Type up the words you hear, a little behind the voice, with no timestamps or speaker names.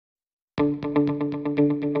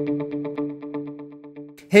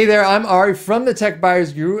Hey there, I'm Ari from the Tech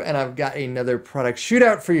Buyers Guru, and I've got another product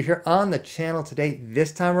shootout for you here on the channel today.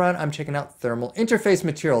 This time around, I'm checking out thermal interface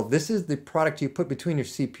material. This is the product you put between your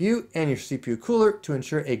CPU and your CPU cooler to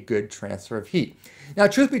ensure a good transfer of heat. Now,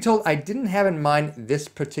 truth be told, I didn't have in mind this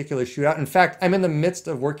particular shootout. In fact, I'm in the midst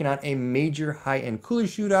of working on a major high-end cooler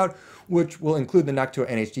shootout, which will include the Noctua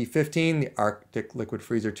NH-D15, the Arctic Liquid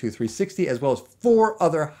Freezer 2360, as well as 4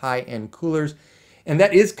 other high-end coolers. And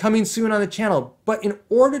that is coming soon on the channel. But in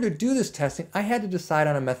order to do this testing, I had to decide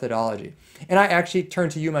on a methodology. And I actually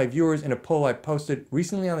turned to you, my viewers, in a poll I posted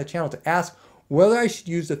recently on the channel to ask whether I should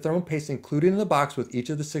use the thermal paste included in the box with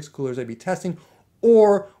each of the 6 coolers I'd be testing,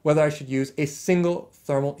 or whether I should use a single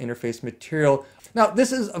thermal interface material. Now,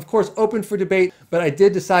 this is, of course, open for debate, but I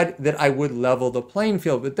did decide that I would level the playing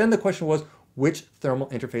field. But then the question was, which thermal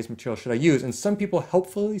interface material should I use? And some people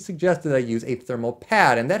helpfully suggested I use a thermal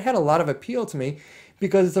pad, and that had a lot of appeal to me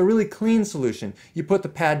because it's a really clean solution. You put the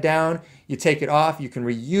pad down, you take it off, you can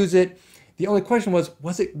reuse it. The only question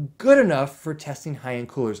was it good enough for testing high-end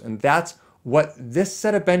coolers? And that's what this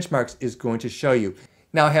set of benchmarks is going to show you.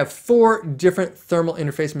 Now, I have 4 different thermal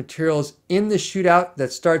interface materials in the shootout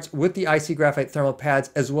that starts with the IC Graphite thermal pads,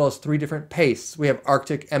 as well as 3 different pastes. We have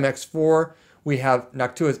Arctic MX-4, we have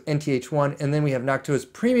Noctua's NT-H1, and then we have Noctua's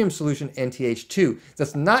premium solution, NT-H2.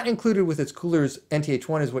 That's not included with its coolers.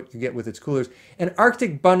 NT-H1 is what you get with its coolers. And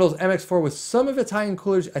Arctic bundles MX-4 with some of its high-end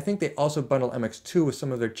coolers. I think they also bundle MX-2 with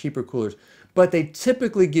some of their cheaper coolers. But they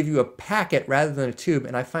typically give you a packet rather than a tube,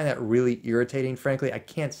 and I find that really irritating. Frankly, I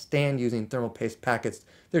can't stand using thermal paste packets.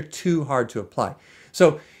 They're too hard to apply.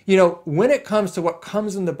 So, when it comes to what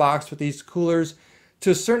comes in the box with these coolers,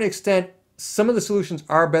 to a certain extent, some of the solutions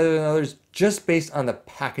are better than others just based on the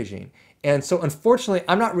packaging. And so unfortunately,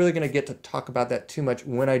 I'm not really going to get to talk about that too much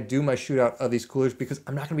when I do my shootout of these coolers, because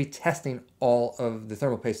I'm not going to be testing all of the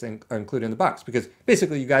thermal paste that are included in the box, because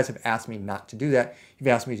basically you guys have asked me not to do that. You've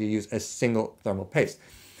asked me to use a single thermal paste.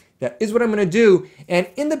 That is what I'm going to do. And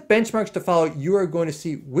in the benchmarks to follow, you are going to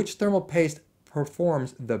see which thermal paste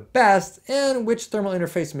performs the best and which thermal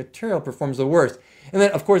interface material performs the worst. And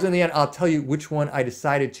then, of course, in the end, I'll tell you which one I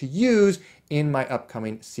decided to use in my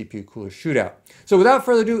upcoming CPU cooler shootout. So without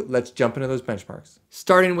further ado, let's jump into those benchmarks.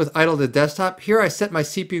 Starting with idle to desktop, here I set my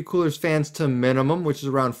CPU cooler's fans to minimum, which is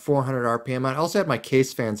around 400 RPM. I also have my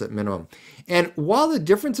case fans at minimum. And while the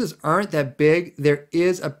differences aren't that big, there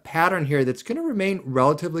is a pattern here that's going to remain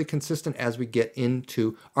relatively consistent as we get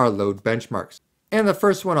into our load benchmarks. And the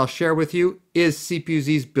first one I'll share with you is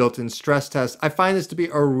CPU-Z's built-in stress test. I find this to be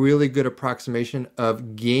a really good approximation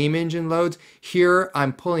of game engine loads. Here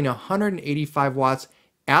I'm pulling 185 watts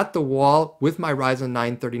at the wall with my Ryzen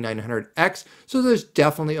 9 3900X, so there's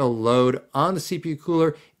definitely a load on the CPU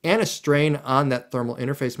cooler and a strain on that thermal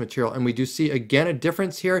interface material. And we do see again a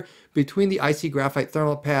difference here between the IC Graphite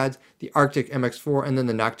thermal pads, the Arctic MX-4, and then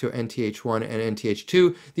the Noctua NT-H1 and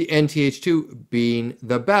NT-H2. The NT-H2 being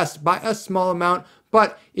the best by a small amount,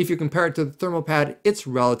 but if you compare it to the thermal pad, it's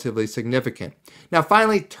relatively significant. Now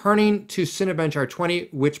finally, turning to Cinebench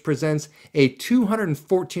R20, which presents a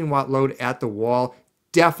 214 watt load at the wall,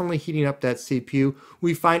 definitely heating up that CPU.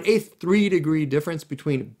 We find a 3-degree difference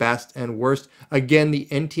between best and worst. Again, the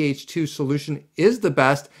NT-H2 solution is the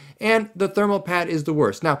best and the thermal pad is the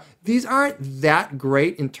worst. Now, these aren't that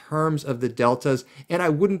great in terms of the deltas, and I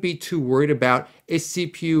wouldn't be too worried about a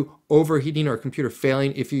CPU overheating or a computer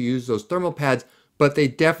failing if you use those thermal pads, but they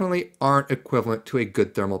definitely aren't equivalent to a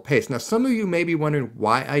good thermal paste. Now, some of you may be wondering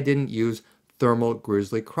why I didn't use Thermal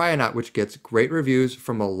Grizzly Cryonaut, which gets great reviews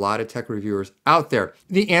from a lot of tech reviewers out there.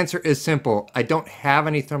 The answer is simple. I don't have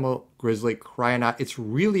any Thermal Grizzly Cryonaut. It's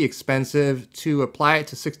really expensive. To apply it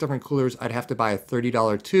to 6 different coolers, I'd have to buy a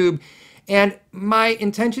 $30 tube. And my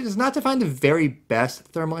intention is not to find the very best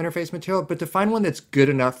thermal interface material, but to find one that's good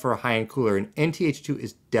enough for a high-end cooler, and NT-H2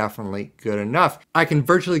 is definitely good enough. I can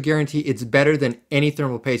virtually guarantee it's better than any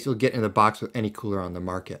thermal paste you'll get in the box with any cooler on the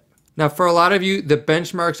market. Now, for a lot of you, the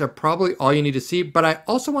benchmarks are probably all you need to see, but I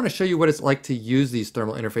also want to show you what it's like to use these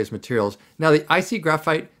thermal interface materials. Now, the IC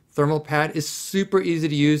Graphite thermal pad is super easy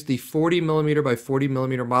to use. The 40mm by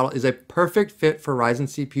 40mm model is a perfect fit for Ryzen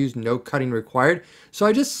CPUs, no cutting required. So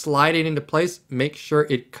I just slide it into place, make sure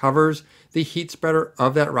it covers the heat spreader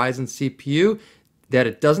of that Ryzen CPU, that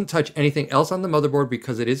it doesn't touch anything else on the motherboard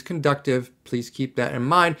because it is conductive. Please keep that in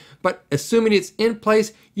mind. But assuming it's in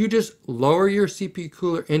place, you just lower your CPU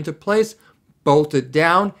cooler into place, bolt it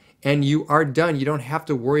down, and you are done. You don't have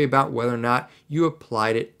to worry about whether or not you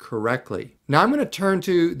applied it correctly. Now I'm going to turn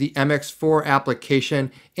to the MX-4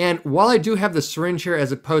 application, and while I do have the syringe here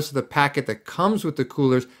as opposed to the packet that comes with the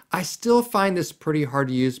coolers, I still find this pretty hard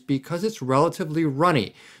to use because it's relatively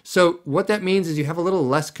runny. So what that means is you have a little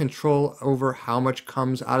less control over how much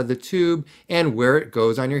comes out of the tube and where it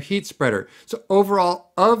goes on your heat spreader. So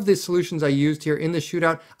overall, of the solutions I used here in the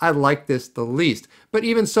shootout, I like this the least. But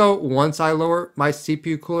even so, once I lower my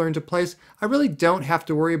CPU cooler into place, I really don't have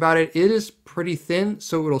to worry about it. It is pretty thin,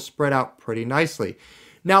 so it'll spread out pretty nicely.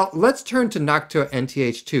 Now let's turn to Noctua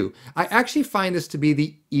NT-H2. I actually find this to be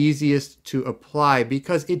the easiest to apply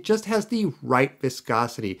because it just has the right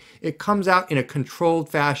viscosity. It comes out in a controlled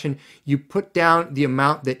fashion. You put down the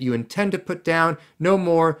amount that you intend to put down, no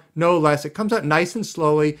more, no less. It comes out nice and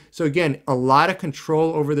slowly. So again, a lot of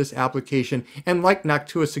control over this application. And like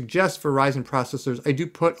Noctua suggests for Ryzen processors, I do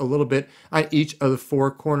put a little bit on each of the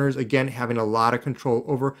four corners, again, having a lot of control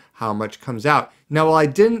over how much comes out. Now, while I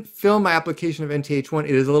didn't film my application of NT-H1,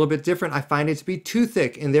 it is a little bit different. I find it to be too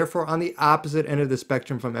thick and therefore on the opposite end of the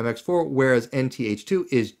spectrum from MX-4, whereas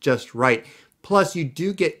NT-H2 is just right. Plus, you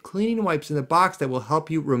do get cleaning wipes in the box that will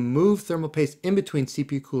help you remove thermal paste in between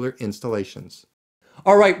CPU cooler installations.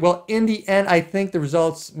 All right, well, in the end, I think the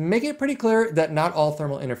results make it pretty clear that not all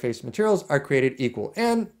thermal interface materials are created equal.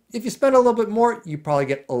 And if you spend a little bit more, you probably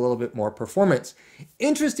get a little bit more performance.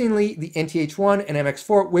 Interestingly, the NT-H1 and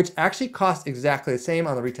MX-4, which actually cost exactly the same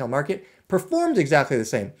on the retail market, performed exactly the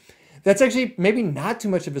same. That's actually maybe not too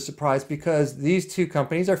much of a surprise because these two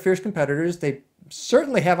companies are fierce competitors. They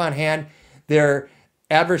certainly have on hand their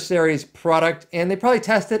adversary's product, and they probably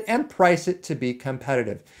test it and price it to be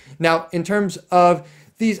competitive. Now, in terms of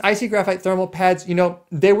these IC Graphite thermal pads, you know,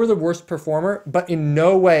 they were the worst performer, but in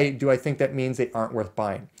no way do I think that means they aren't worth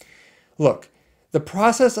buying. Look, the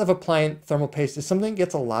process of applying thermal paste is something that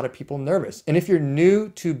gets a lot of people nervous. And if you're new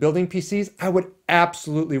to building PCs, I would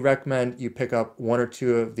absolutely recommend you pick up one or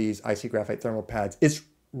two of these IC Graphite thermal pads. It's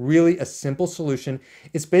really a simple solution.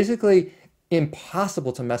 It's basically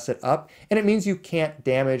impossible to mess it up, and it means you can't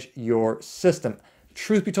damage your system.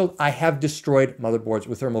 Truth be told, I have destroyed motherboards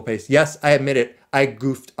with thermal paste. Yes, I admit it. I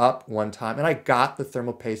goofed up one time and I got the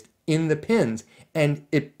thermal paste in the pins, and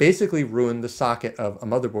it basically ruined the socket of a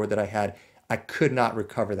motherboard that I had. I could not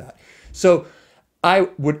recover that. So I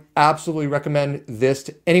would absolutely recommend this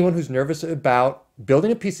to anyone who's nervous about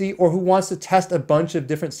building a PC or who wants to test a bunch of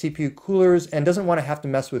different CPU coolers and doesn't want to have to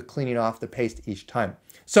mess with cleaning off the paste each time.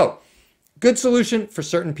 So, good solution for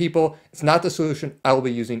certain people. It's not the solution I will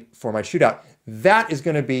be using for my shootout. That is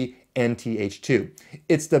going to be NT-H2.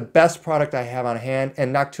 It's the best product I have on hand,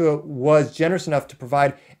 and Noctua was generous enough to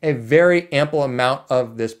provide a very ample amount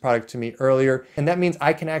of this product to me earlier, and that means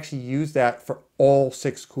I can actually use that for all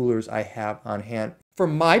 6 coolers I have on hand. For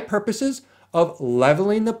my purposes of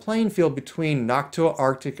leveling the playing field between Noctua,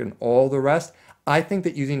 Arctic, and all the rest, I think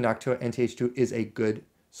that using Noctua NT-H2 is a good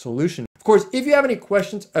solution. Of course, if you have any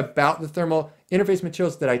questions about the thermal interface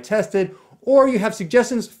materials that I tested, or you have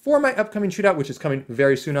suggestions for my upcoming shootout, which is coming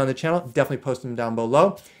very soon on the channel, definitely post them down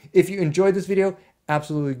below. If you enjoyed this video,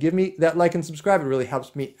 absolutely give me that like and subscribe. It really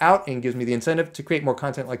helps me out and gives me the incentive to create more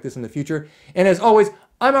content like this in the future. And as always,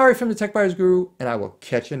 I'm Ari from the Tech Buyers Guru, and I will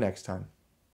catch you next time.